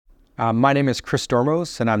My name is Chris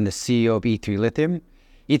Dormos, and I'm the CEO of E3 Lithium.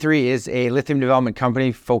 E3 is a lithium development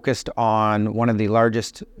company focused on one of the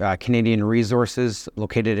largest Canadian resources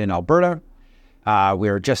located in Alberta.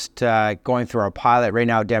 We're just going through our pilot right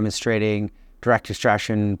now, demonstrating direct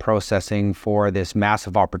extraction processing for this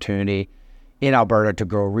massive opportunity in Alberta to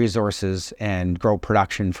grow resources and grow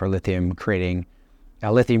production for lithium, creating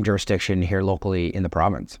a lithium jurisdiction here locally in the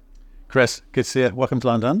province. Chris, good to see you. Welcome to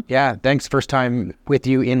London. Yeah, thanks. First time with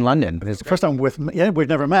you in London. First time with me. Yeah, we've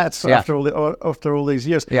never met after all these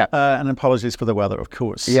years. Yeah. And apologies for the weather, of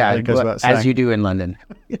course. Yeah, as you do in London.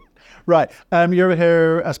 Right. You're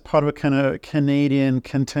here as part of a kind of Canadian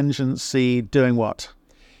contingency doing what?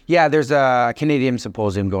 Yeah, there's a Canadian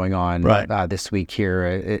symposium going on this week here.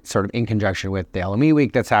 It's sort of in conjunction with the LME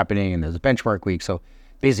week that's happening, and there's a benchmark week. So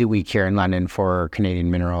busy week here in London for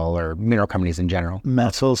Canadian mineral or mineral companies in general.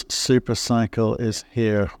 Metals super cycle is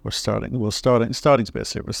here. We're starting to be a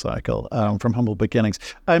super cycle from humble beginnings.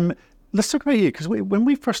 Let's talk about you, because when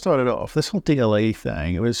we first started off, this whole DLE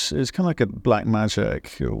thing, it was kind of like a black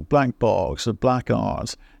magic, black box, a black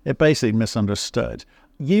art. It basically misunderstood.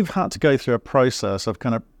 You've had to go through a process of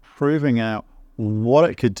kind of proving out what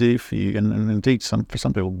it could do for you, and indeed for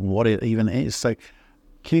some people, what it even is. So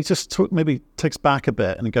can you just take us back a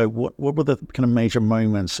bit and go, what were the kind of major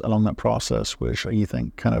moments along that process which you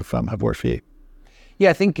think kind of have worked for you?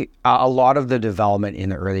 Yeah, I think a lot of the development in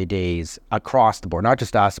the early days across the board, not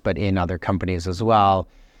just us, but in other companies as well,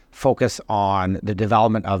 focus on the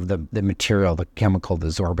development of the material, the chemical, the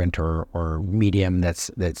sorbent or medium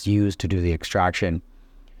that's used to do the extraction.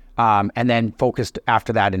 And then focused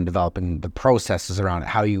after that in developing the processes around it,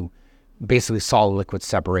 how you basically solid liquid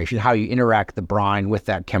separation, how you interact the brine with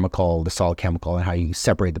that chemical, the solid chemical, and how you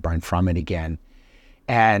separate the brine from it again.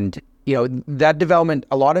 And, that development,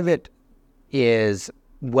 a lot of it is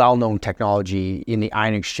well-known technology in the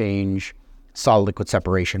ion exchange solid liquid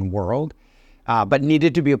separation world, but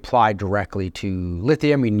needed to be applied directly to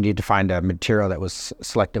lithium. We needed to find a material that was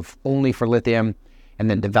selective only for lithium and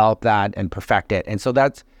then develop that and perfect it. And so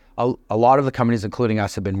that's a lot of the companies, including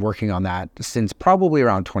us, have been working on that since probably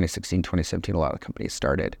around 2016, 2017, a lot of companies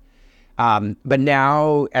started. But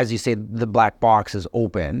now, as you say, the black box is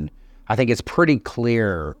open. I think it's pretty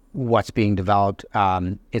clear what's being developed.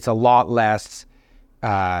 It's a lot less,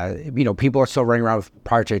 people are still running around with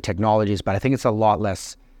proprietary technologies, but I think it's a lot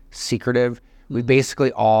less secretive. We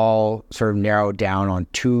basically all sort of narrowed down on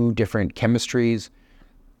two different chemistries,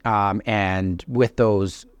 and with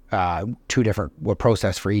those two different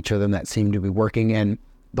process for each of them that seem to be working. And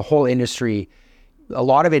the whole industry, a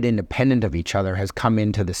lot of it independent of each other, has come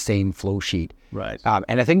into the same flow sheet. Right.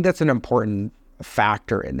 And I think that's an important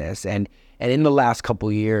factor in this. And in the last couple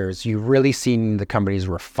of years, you've really seen the companies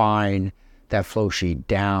refine that flow sheet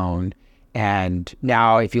down. And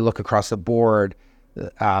now if you look across the board,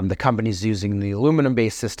 the companies using the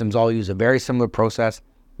aluminum-based systems all use a very similar process.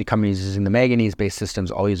 The companies using the manganese-based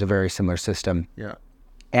systems all use a very similar system. Yeah.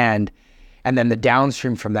 And then the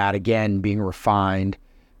downstream from that, again, being refined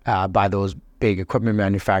by those big equipment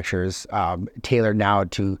manufacturers, tailored now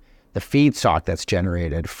to the feedstock that's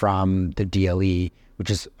generated from the DLE, which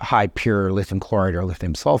is high pure lithium chloride or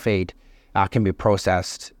lithium sulfate, can be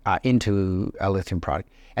processed into a lithium product.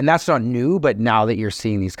 And that's not new, but now that you're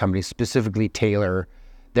seeing these companies specifically tailor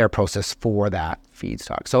their process for that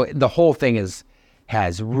feedstock. So the whole thing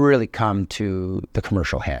has really come to the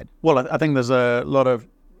commercial head. Well, I think there's a lot of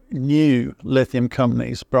new lithium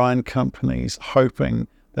companies, brine companies, hoping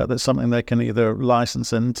that there's something they can either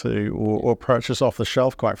license into or purchase off the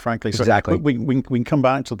shelf, quite frankly. So exactly. We can come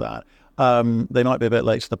back to that. They might be a bit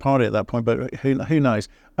late to the party at that point, but who knows?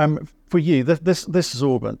 For you, this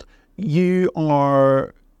sorbent,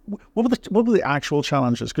 what were the actual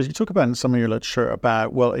challenges? Because you talk about in some of your literature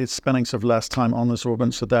about, well, it's spending sort of less time on the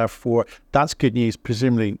sorbent, so therefore that's good news,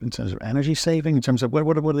 presumably in terms of energy saving, in terms of what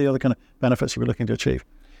are the other kind of benefits you were looking to achieve?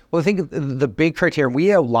 Well, I think the big criteria,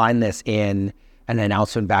 we outlined this in an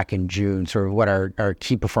announcement back in June, sort of what our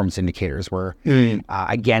key performance indicators were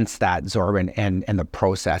against that sorbent and the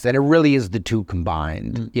process. And it really is the two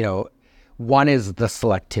combined. One is the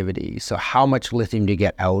selectivity. So how much lithium do you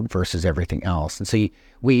get out versus everything else? And so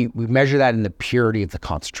we measure that in the purity of the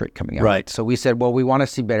concentrate coming out. Right. So we said, well, we want to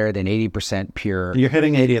see better than 80% pure. You're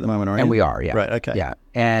hitting 80 at the moment, aren't you? And we are, yeah. Right, okay. Yeah.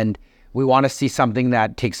 And we want to see something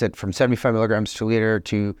that takes it from 75 milligrams per liter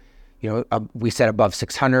to, we said above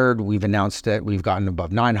 600. We've announced that we've gotten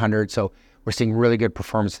above 900. So we're seeing really good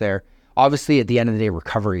performance there. Obviously, at the end of the day,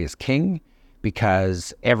 recovery is king,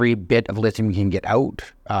 because every bit of lithium you can get out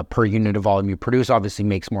per unit of volume you produce obviously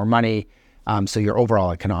makes more money. So your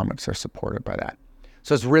overall economics are supported by that.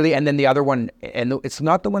 So it's really, and then the other one, and it's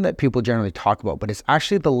not the one that people generally talk about, but it's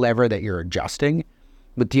actually the lever that you're adjusting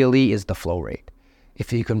with DLE is the flow rate.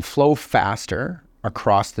 If you can flow faster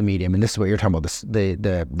across the medium, and this is what you're talking about,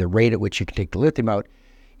 the rate at which you can take the lithium out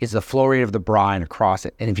is the flow rate of the brine across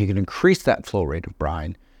it. And if you can increase that flow rate of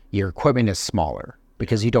brine, your equipment is smaller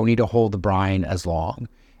because you don't need to hold the brine as long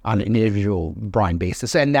on an individual brine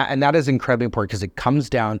basis. And that is incredibly important because it comes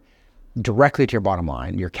down directly to your bottom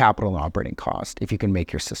line, your capital and operating cost, if you can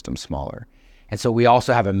make your system smaller. And so we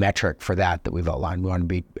also have a metric for that we've outlined. We want to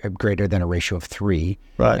be greater than a ratio of 3.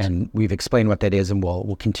 Right. And we've explained what that is, and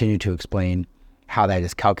we'll continue to explain how that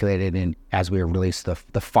is calculated. And as we release the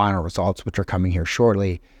final results, which are coming here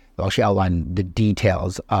shortly, we'll actually outline the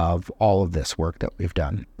details of all of this work that we've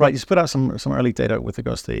done. Right. You put out some early data with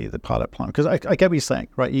regards to the pilot plant, because I get what you're saying,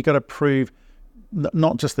 right? You got to prove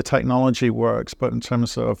not just the technology works, but in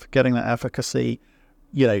terms of getting that efficacy,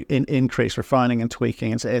 increase, refining and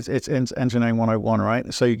tweaking. It's engineering 101,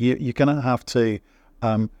 right? So you're going to have to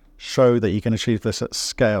show that you can achieve this at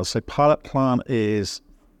scale. So pilot plant is,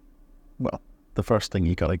 well, the first thing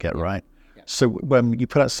you got to get right. Yeah. So when you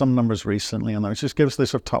put out some numbers recently on those, just give us the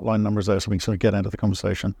sort of top line numbers there so we can sort of get into the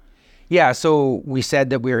conversation. Yeah, so we said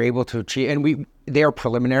that we were able to achieve, and they are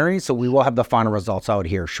preliminary, so we will have the final results out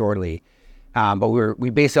here shortly. But we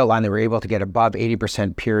basically outlined that we were able to get above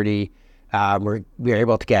 80% purity. We were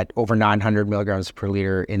able to get over 900 milligrams per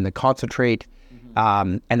liter in the concentrate,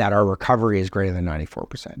 and that our recovery is greater than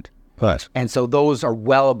 94%. Right. And so those are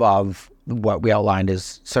well above what we outlined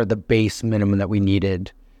as sort of the base minimum that we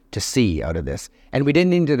needed to see out of this. And we didn't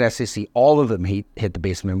need to necessarily see all of them hit the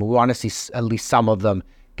base minimum. We want to see at least some of them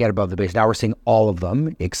get above the base. Now we're seeing all of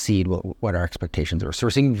them exceed what our expectations were. So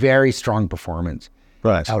we're seeing very strong performance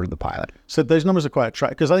out of the pilot. So those numbers are quite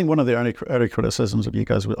attractive, because I think one of the early criticisms of you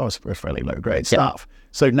guys was fairly low grade stuff.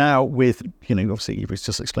 So now with, obviously you've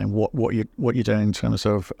just explained what you're doing in terms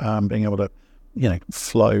of being able to,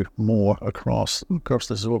 flow more across the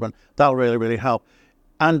sorbent, that'll really, really help.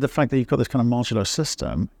 And the fact that you've got this kind of modular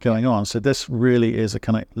system going on. So this really is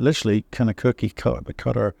a literally cookie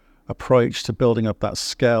cutter approach to building up that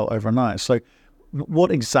scale overnight. So what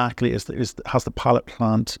exactly has the pilot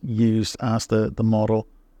plant used as the model,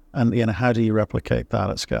 and how do you replicate that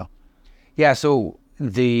at scale? Yeah, so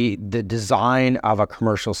the design of a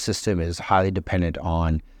commercial system is highly dependent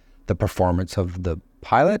on the performance of the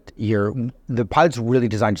pilot. The pilot's really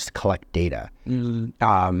designed just to collect data.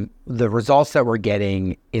 The results that we're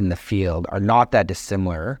getting in the field are not that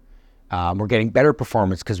dissimilar. We're getting better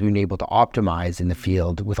performance because we've been able to optimize in the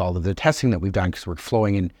field with all of the testing that we've done, because we're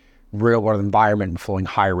flowing in real world environment and flowing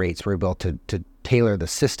high rates. We're able to tailor the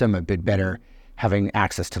system a bit better, having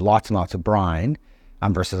access to lots and lots of brine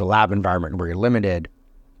versus a lab environment where you're limited.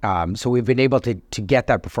 So we've been able to get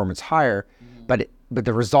that performance higher, but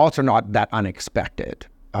the results are not that unexpected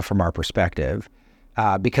from our perspective,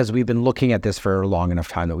 because we've been looking at this for a long enough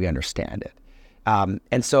time that we understand it.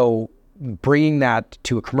 And so bringing that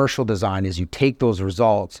to a commercial design is you take those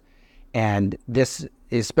results, and this,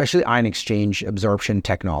 especially ion exchange absorption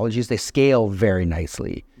technologies, they scale very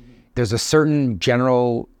nicely. There's a certain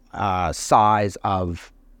general size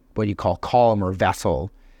of what you call column or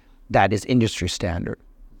vessel that is industry standard.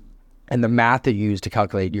 And the math that you use to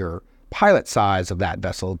calculate your pilot size of that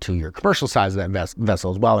vessel to your commercial size of that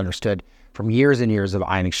vessel is well understood from years and years of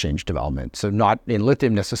ion exchange development. So not in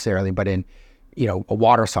lithium necessarily, but in a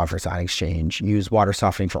water softener ion exchange. You use water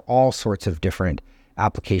softening for all sorts of different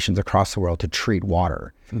applications across the world to treat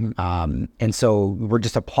water. And so we're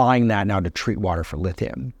just applying that now to treat water for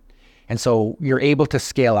lithium. And so you're able to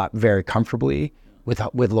scale up very comfortably with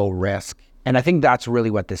low risk. And I think that's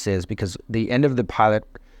really what this is, because the end of the pilot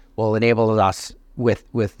will enable us with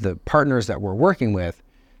the partners that we're working with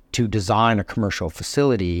to design a commercial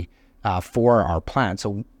facility for our plant.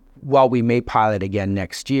 So while we may pilot again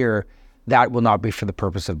next year, that will not be for the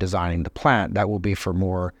purpose of designing the plant. That will be for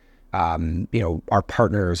more our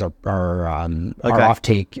partners, our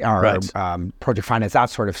offtake, our project finance, that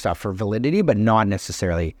sort of stuff for validity, but not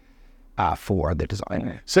necessarily for the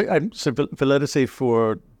design. So validity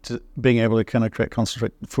for being able to kind of create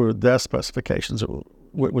concentrate for their specifications.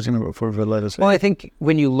 What do you mean for validity? Well, I think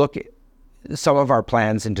when you look at some of our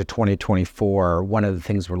plans into 2024, one of the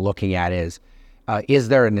things we're looking at is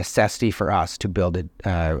there a necessity for us to build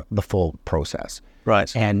the full process?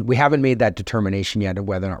 Right. And we haven't made that determination yet of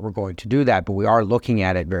whether or not we're going to do that, but we are looking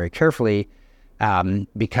at it very carefully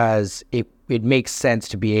because it makes sense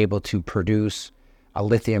to be able to produce a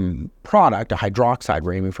lithium product, a hydroxide,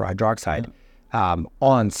 we're aiming for hydroxide,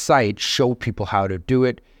 on site, show people how to do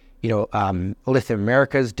it. Lithium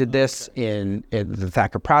Americas did this in the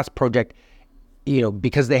Thacker Pass project.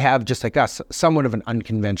 because they have, just like us, somewhat of an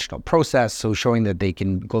unconventional process, so showing that they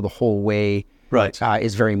can go the whole way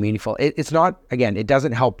is very meaningful. It's not, again, it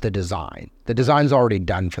doesn't help the design. The design's already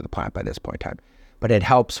done for the plant by this point in time, but it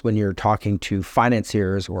helps when you're talking to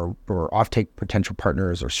financiers or offtake potential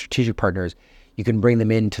partners or strategic partners. You can bring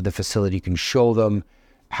them into the facility. You can show them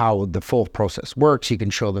how the full process works. You can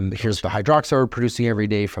show them, here's the hydroxide we're producing every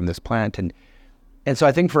day from this plant. And so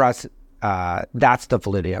I think for us, that's the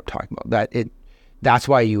validity I'm talking about. That's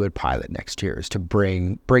why you would pilot next year, is to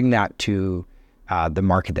bring that to the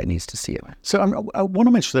market that needs to see it. So what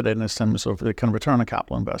I'm interested in is terms of the kind of return on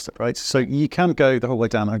capital invested, right? So you can go the whole way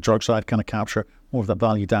down the hydroxide, kind of capture more of that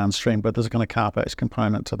value downstream, but there's a kind of CapEx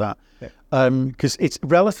component to that. Because it's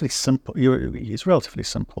relatively simple. It's a relatively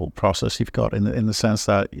simple process you've got in the sense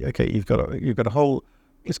that, okay, you've got a whole,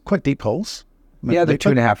 it's quite deep holes. Yeah, they're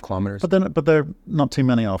 2.5 kilometers. But there are not too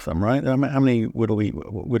many of them, right? How many would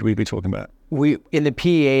we be talking about? We, in the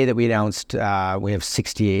PEA that we announced, we have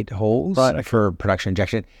 68 holes for production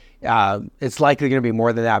injection. It's likely going to be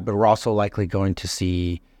more than that, but we're also likely going to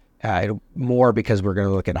see more, because we're going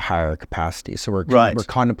to look at a higher capacity. So we're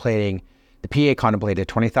contemplating, the PEA contemplated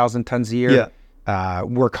 20,000 tons a year.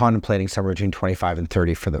 We're contemplating somewhere between 25 and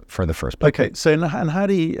 30 for the first pipeline. Okay, so and how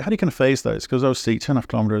do you kind of phase those? Because obviously 2.5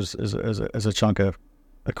 kilometers is a chunk of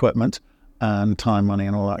equipment and time, money,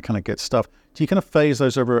 and all that kind of good stuff. Do you kind of phase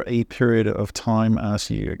those over a period of time as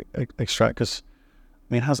you extract? Because,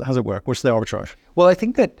 I mean, how's it work? What's the arbitrage? Well, I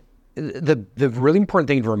think that the really important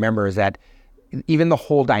thing to remember is that even the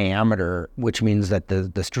hole diameter, which means that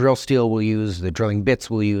the drill steel we'll use, the drilling bits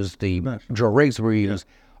we'll use, the drill rigs we'll use,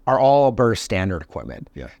 are all Alberta standard equipment.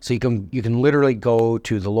 So you can literally go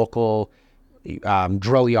to the local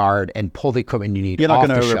drill yard and pull the equipment you need. You're not off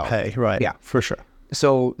going the to shelf. overpay, right? Yeah, for sure.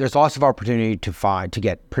 So there's lots of opportunity to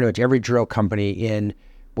get pretty much every drill company in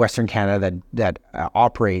Western Canada that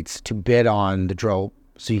operates to bid on the drill,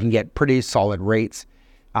 so you can get pretty solid rates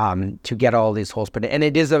to get all these holes put in. And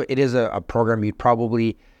it is a program.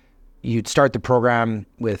 You'd start the program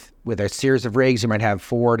with a series of rigs. You might have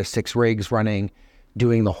 4 to 6 rigs running,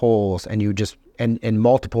 doing the holes, and you just and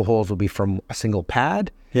multiple holes will be from a single pad.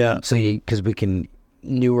 So because we can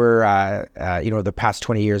the past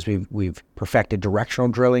 20 years we've perfected directional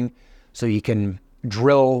drilling, so you can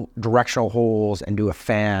drill directional holes and do a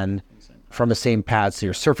fan from the same pad, so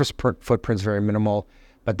your surface footprint's very minimal.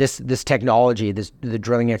 But this technology, the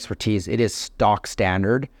drilling expertise, it is stock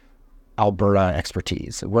standard Alberta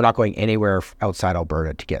expertise. We're not going anywhere outside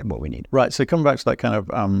Alberta to get what we need. Right. So coming back to that kind of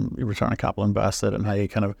return on capital invested and how you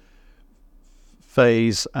kind of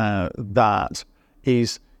phase that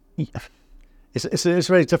is, it's a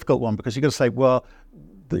very difficult one, because you got to say, well,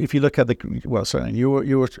 if you look at certainly you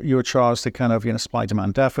were charged to kind of supply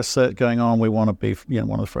demand deficit going on. We want to be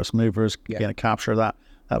one of the first movers, capture that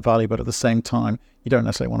value, but at the same time, you don't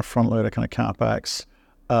necessarily want to front load a kind of CapEx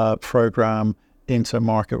program into a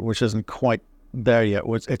market which isn't quite there yet.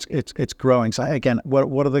 It's growing. So again,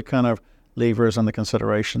 what are the kind of levers and the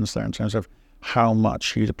considerations there in terms of how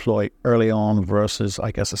much you deploy early on versus,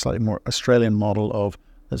 I guess, a slightly more Australian model of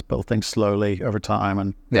let's build things slowly over time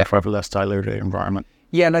and therefore have a less diluted environment?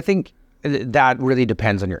 Yeah, and I think that really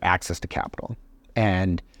depends on your access to capital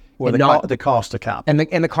and the cost of capital.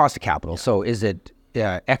 And the cost of capital. So is it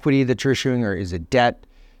equity that you're issuing, or is it debt?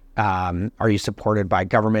 Are you supported by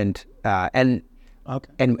government and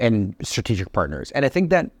strategic partners? And I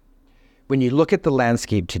think that when you look at the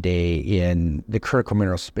landscape today in the critical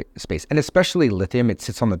mineral space, and especially lithium, it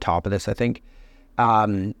sits on the top of this, I think.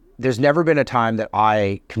 There's never been a time that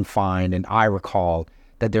I can find, and I recall,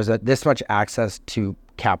 that there's this much access to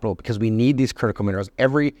capital, because we need these critical minerals.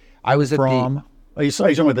 Are you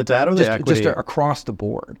talking about the debt or the equity? Just across the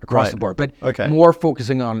board, but more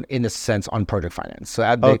focusing on, in a sense, on project finance. So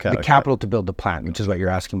the capital to build the plant, which is what you're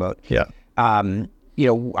asking about.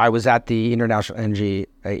 I was at the International Energy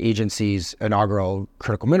Agency's inaugural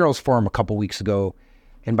Critical Minerals Forum a couple weeks ago,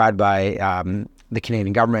 invited by the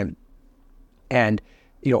Canadian government, and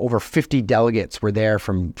over 50 delegates were there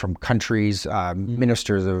from countries,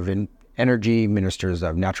 ministers of energy, ministers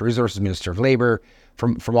of natural resources, minister of labor,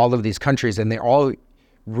 from all of these countries, and they're all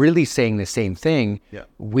really saying the same thing.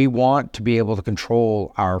 We want to be able to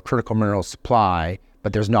control our critical mineral supply,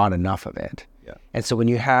 but there's not enough of it. And so when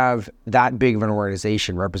you have that big of an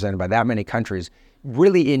organization represented by that many countries,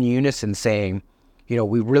 really in unison saying,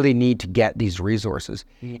 we really need to get these resources.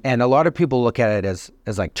 And a lot of people look at it as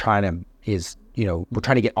like China is, we're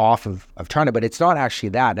trying to get off of China, but it's not actually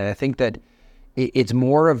that. And I think that it's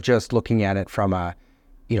more of just looking at it from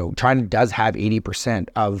China does have 80%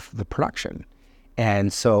 of the production.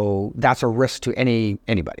 And so that's a risk to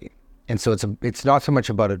anybody. And so it's not so much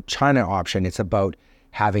about a China option, it's about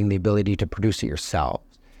having the ability to produce it yourself.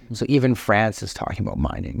 So even France is talking about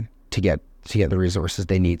mining to get the resources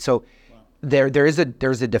they need. So there's a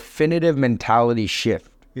definitive mentality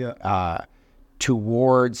shift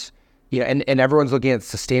towards, and everyone's looking at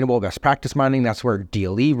sustainable best practice mining. That's where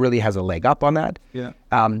DLE really has a leg up on that.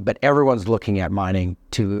 But everyone's looking at mining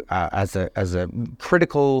to as a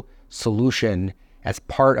critical solution as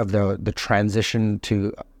part of the transition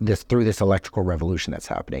to through this electrical revolution that's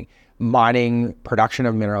happening. Mining, production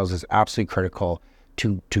of minerals is absolutely critical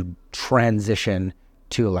to transition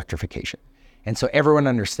to electrification. And so everyone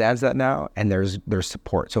understands that now, and there's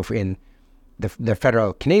support. So in the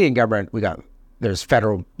federal Canadian government, there's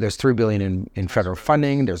 $3 billion in federal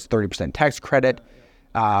funding. There's 30% tax credit.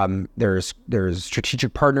 There's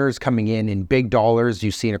strategic partners coming in big dollars.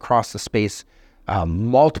 You've seen across the space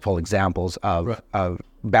multiple examples of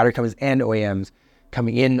battery companies and OEMs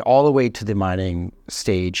coming in all the way to the mining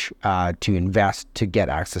stage to invest to get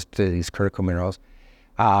access to these critical minerals.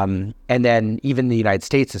 And then even the United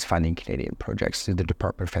States is funding Canadian projects through the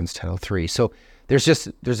Department of Defense Title III. So there's just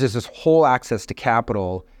this whole access to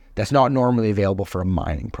capital that's not normally available for a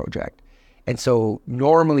mining project. And so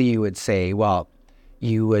normally you would say, well,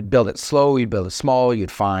 you would build it slow, you'd build it small,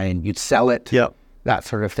 you'd sell it, that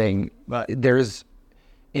sort of thing. But there's,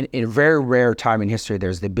 in a very rare time in history,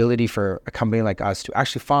 there's the ability for a company like us to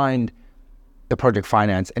actually find the project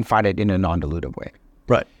finance and find it in a non-dilutive way.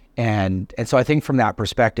 Right. And so I think from that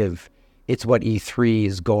perspective, it's what E3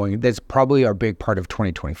 is going. That's probably our big part of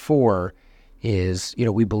 2024 is,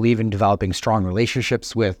 we believe in developing strong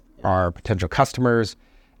relationships with our potential customers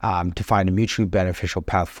to find a mutually beneficial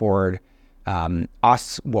path forward.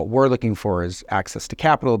 What we're looking for is access to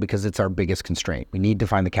capital because it's our biggest constraint. We need to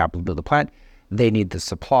find the capital to build a plant. They need the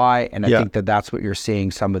supply. And I think that's what you're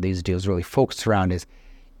seeing some of these deals really focused around is,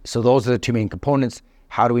 so those are the two main components.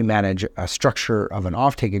 How do we manage a structure of an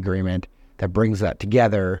offtake agreement that brings that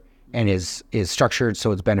together and is structured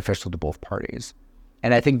so it's beneficial to both parties?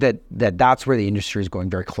 And I think that's where the industry is going,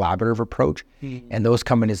 very collaborative approach. And those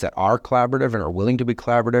companies that are collaborative and are willing to be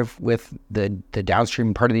collaborative with the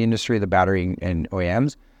downstream part of the industry, the battery and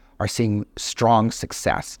OEMs, are seeing strong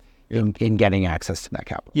success in getting access to that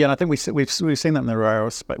capital. Yeah, and I think we've seen that in the rare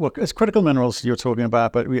earth space. Well, it's critical minerals you're talking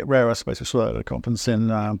about, but rare earth space, we saw that at a conference in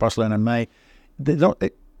Barcelona in May.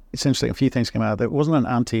 It's interesting, a few things came out. There wasn't an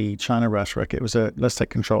anti-China rhetoric. It was a let's take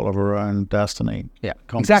control of our own destiny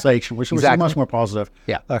conversation, which was a much more positive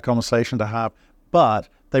conversation to have. But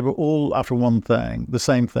they were all after one thing, the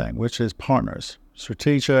same thing, which is partners,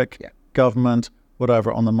 strategic, government,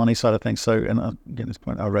 whatever, on the money side of things. So, and again, this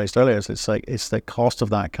point I raised earlier is it's the cost of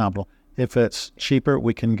that capital. If it's cheaper,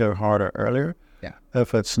 we can go harder earlier.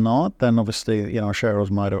 If it's not, then obviously, our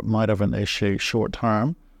shareholders might have an issue short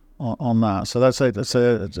term on that. So that's an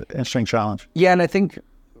interesting challenge. Yeah, and I think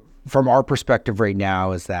from our perspective right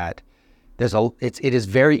now is that it is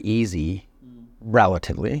very easy,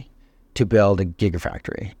 relatively, to build a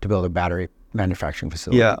gigafactory, to build a battery manufacturing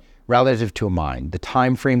facility, relative to a mine. The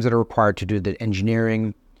time frames that are required to do the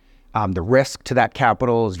engineering, the risk to that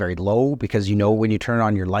capital is very low because when you turn it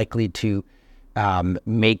on, you're likely to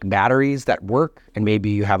make batteries that work, and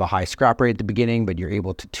maybe you have a high scrap rate at the beginning, but you're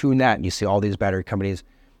able to tune that, and you see all these battery companies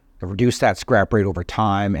reduce that scrap rate over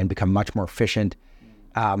time and become much more efficient.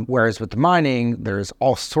 Whereas with the mining, there's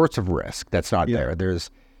all sorts of risk that's not there.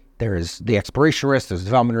 There's the exploration risk, there's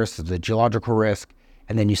development risk, there's the geological risk,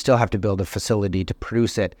 and then you still have to build a facility to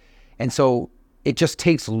produce it. And so it just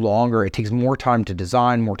takes longer. It takes more time to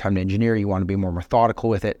design, more time to engineer. You want to be more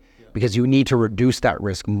methodical with it because you need to reduce that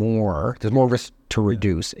risk more. There's more risk to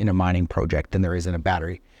reduce in a mining project than there is in a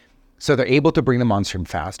battery. So they're able to bring them on stream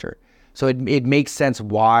faster. So it makes sense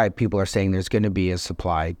why people are saying there's going to be a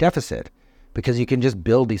supply deficit, because you can just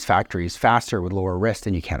build these factories faster with lower risk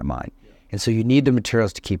than you can a mine. And so you need the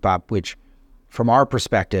materials to keep up, which from our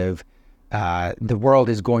perspective, the world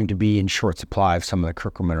is going to be in short supply of some of the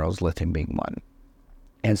critical minerals, lithium being one.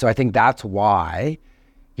 And so I think that's why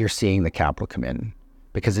you're seeing the capital come in,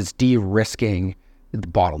 because it's de-risking the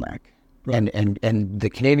bottleneck. Right. And the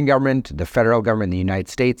Canadian government, the federal government, the United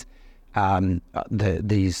States, the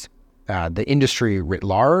industry writ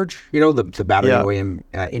large, the battery OEM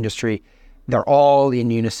industry, they're all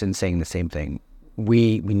in unison saying the same thing.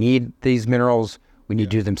 We need these minerals, we need to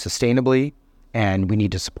do them sustainably, and we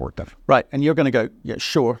need to support them. Right, and you're going to go,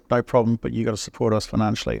 sure, no problem, but you got to support us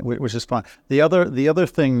financially, which is fine. The other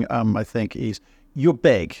thing I think is you're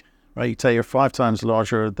big, right? You say you're 5 times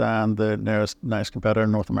larger than the nearest competitor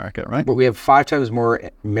in North America, right? But we have 5 times more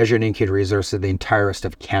measured indicator resources than the entire rest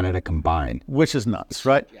of Canada combined. Which is nuts,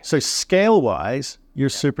 right? Yeah. So scale-wise, you're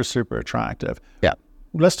super, super attractive. Yeah.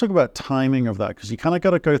 Let's talk about timing of that, because you kind of got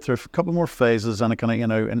to go through a couple more phases, and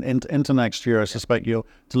kind of, and into next year, I suspect you'll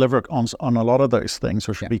deliver on a lot of those things,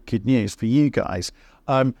 which would be good news for you guys,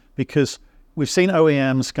 because we've seen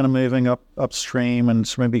OEMs kind of moving upstream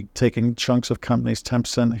and maybe taking chunks of companies,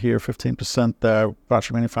 10% here, 15% there,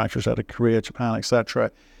 battery manufacturers out of Korea, Japan,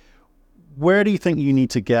 etc. Where do you think you need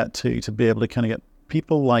to get to be able to kind of get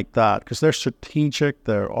people like that? Because they're strategic,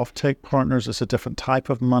 they're offtake partners. It's a different type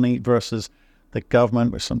of money versus the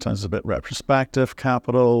government, which sometimes is a bit retrospective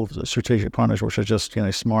capital, strategic partners, which are just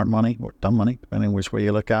smart money or dumb money, depending on which way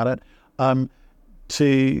you look at it.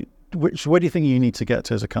 Where do you think you need to get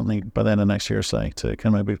to as a company by the end of next year, say, to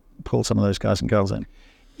kind of maybe pull some of those guys and girls in?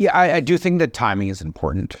 Yeah, I do think that timing is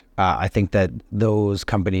important. I think that those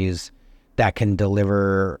companies that can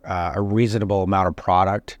deliver a reasonable amount of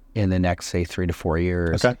product in the next, say, 3 to 4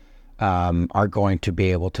 years are going to be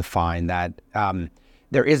able to find that.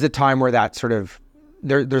 There is a time where that sort of,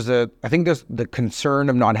 I think there's the concern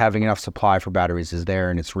of not having enough supply for batteries is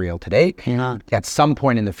there, and it's real today. Yeah. At some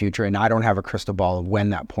point in the future, and I don't have a crystal ball of when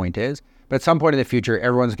that point is, but at some point in the future,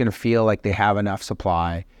 everyone's going to feel like they have enough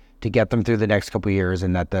supply to get them through the next couple of years,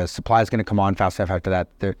 and that the supply is going to come on fast enough after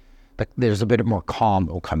that. There's a bit more calm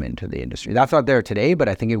that will come into the industry. That's not there today, but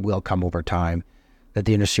I think it will come over time, that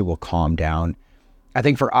the industry will calm down. I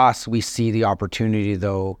think for us, we see the opportunity,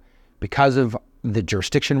 though, because of the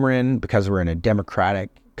jurisdiction we're in, because we're in a democratic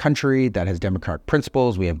country that has democratic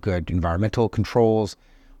principles. We have good environmental controls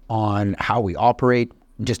on how we operate.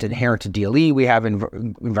 Just inherent to DLE, we have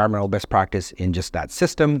environmental best practice in just that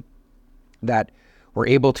system, that we're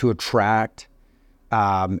able to attract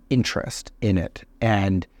interest in it.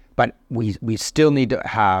 But we still need to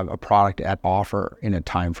have a product at offer in a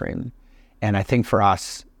time frame. And I think for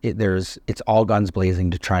us, it's all guns blazing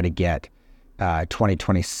to try to get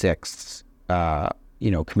 2026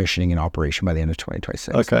 commissioning and operation by the end of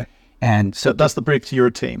 2026. Okay. And so that's the brief to your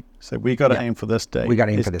team. So we got to aim for this date. We got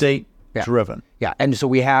to aim for this date driven. Yeah. And so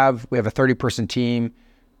we have a 30-person team.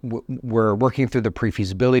 We're working through the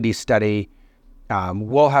pre-feasibility study.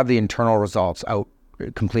 We'll have the internal results out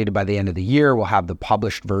completed by the end of the year. We'll have the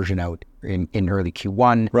published version out in early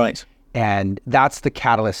Q1. Right. And that's the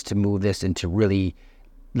catalyst to move this into really,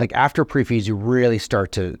 like after pre-fees, you really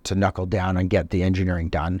start to knuckle down and get the engineering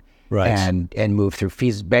done. Right. And move through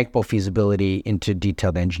bankable feasibility into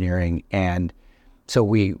detailed engineering. And so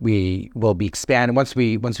we will be expanding. Once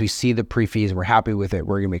we see the pre-fees, we're happy with it,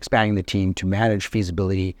 we're going to be expanding the team to manage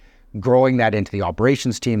feasibility, growing that into the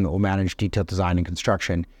operations team that will manage detailed design and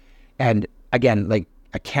construction. And again, like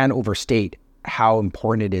I can't overstate how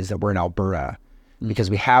important it is that we're in Alberta, because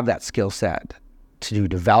we have that skill set to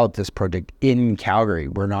develop this project in Calgary.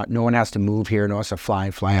 No one has to move here, no one has to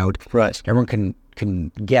fly out. Right. Everyone can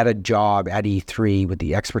get a job at E3 with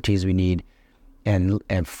the expertise we need, and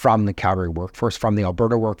from the Calgary workforce, from the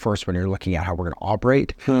Alberta workforce, when you're looking at how we're going to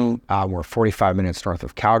operate. We're 45 minutes north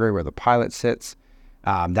of Calgary, where the pilot sits.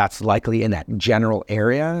 That's likely in that general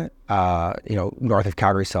area, north of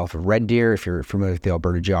Calgary, south of Red Deer, if you're familiar with the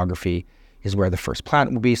Alberta geography, is where the first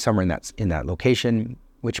plant will be, somewhere in that location,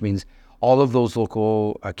 which means all of those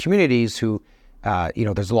local communities who,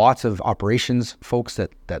 there's lots of operations folks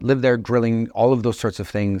that live there, drilling, all of those sorts of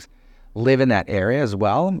things, live in that area as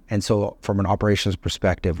well. And so from an operations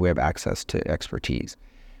perspective, we have access to expertise.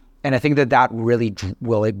 And I think that really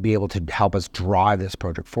will be able to help us drive this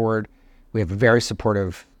project forward. We have a very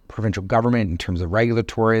supportive provincial government in terms of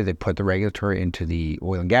regulatory. They put the regulatory into the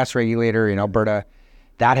oil and gas regulator in Alberta.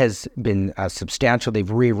 That has been substantial.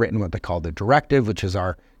 They've rewritten what they call the directive, which is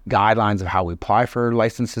our guidelines of how we apply for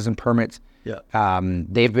licenses and permits. Yeah.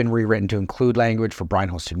 They've been rewritten to include language for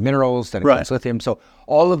brine-hosted minerals that includes lithium. So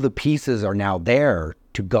all of the pieces are now there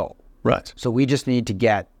to go. Right. So we just need to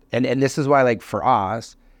get, and this is why, like for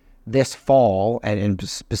us, this fall, and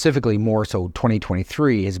specifically more so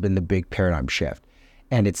 2023, has been the big paradigm shift.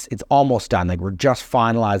 And it's almost done. Like we're just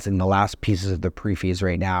finalizing the last pieces of the pre-fees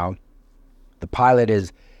right now. The pilot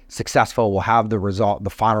is successful. We'll have the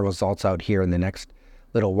final results out here in the next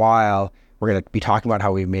little while. We're going to be talking about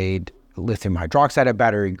how we made lithium hydroxide at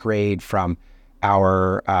battery grade from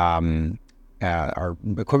our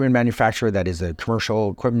equipment manufacturer that is a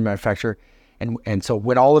commercial equipment manufacturer. And so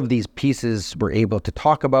when all of these pieces we're able to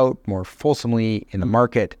talk about more fulsomely in the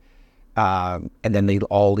market, and then they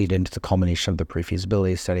all lead into the culmination of the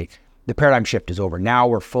pre-feasibility study, the paradigm shift is over. Now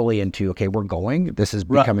we're fully into, okay, we're going. This is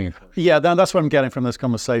becoming. Yeah, that's what I'm getting from this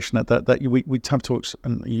conversation. That we have talked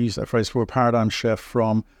and use that phrase for a paradigm shift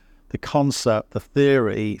from the concept, the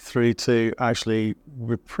theory, through to actually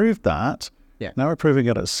we proved that. Yeah. Now we're proving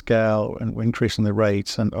it at scale, and we're increasing the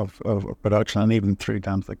rates of production, and even through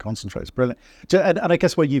down to the concentrates. Brilliant. And I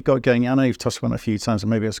guess what you've got going, I know you've touched on it a few times, and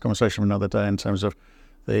maybe it's a conversation for another day in terms of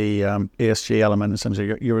the ESG element, in terms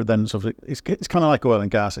of you're then sort of, it's kind of like oil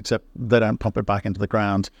and gas, except they don't pump it back into the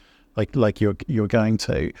ground like you're going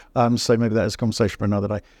to. So maybe that is a conversation for another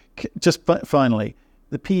day. Just finally,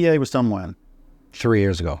 the PEA was done when? 3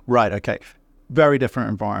 years ago. Right. Okay. Very different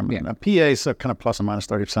environment. Now, PEAs are kind of plus or minus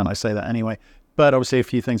 30%. I say that anyway. But obviously, a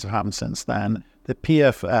few things have happened since then. The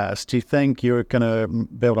PFS, do you think you're going to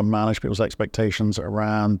be able to manage people's expectations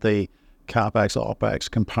around the CapEx or OpEx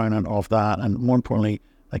component of that? And more importantly,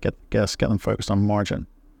 I guess get them focused on margin.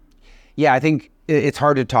 Yeah, I think it's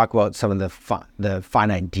hard to talk about some of the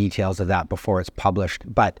finite details of that before it's published.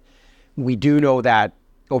 But we do know that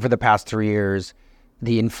over the past 3 years,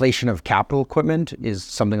 the inflation of capital equipment is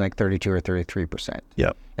something like 32 or 33%.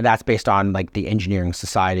 Yeah. And that's based on like the engineering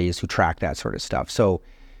societies who track that sort of stuff. So,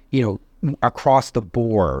 across the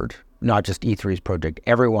board, not just E3's project,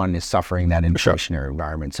 everyone is suffering that inflationary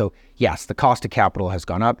environment. So yes, the cost of capital has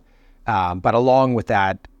gone up. But along with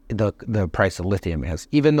that, the price of lithium has,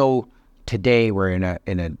 even though today we're in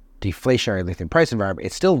a deflationary lithium price environment,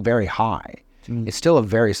 it's still very high. It's still a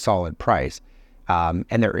very solid price. And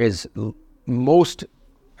there is, most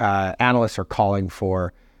analysts are calling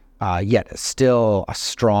for yet still a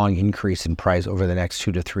strong increase in price over the next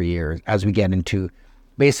 2 to 3 years as we get into,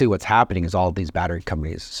 basically what's happening is all of these battery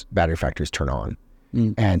factories turn on.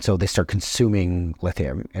 And so they start consuming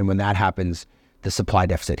lithium. And when that happens, the supply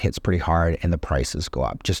deficit hits pretty hard and the prices go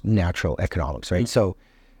up, just natural economics, right? So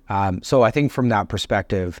I think from that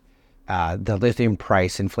perspective, the lithium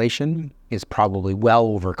price inflation is probably well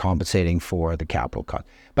overcompensating for the capital cost.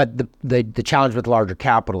 But the challenge with larger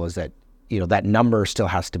capital is that, that number still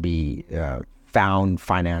has to be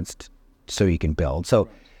financed so you can build. So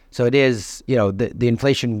it is, the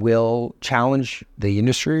inflation will challenge the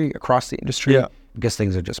industry, across the industry, because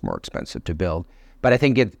things are just more expensive to build. But I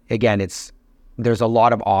think there's a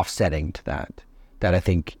lot of offsetting to that I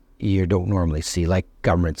think you don't normally see, like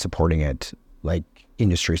government supporting it, like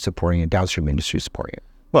industry supporting it, downstream industry supporting it.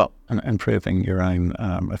 Well, and improving your own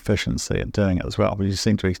efficiency at doing it as well. But you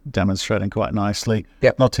seem to be demonstrating quite nicely.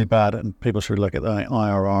 Yep. Not too bad. And people should look at the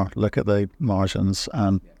IRR, look at the margins,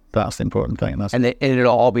 and that's the important thing. And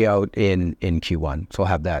it'll all be out in Q1. So we'll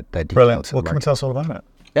have that detail. Brilliant. Well, come and tell us all about it.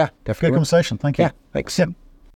 Yeah, definitely. Good conversation. Thank you. Yeah, thanks. Yeah.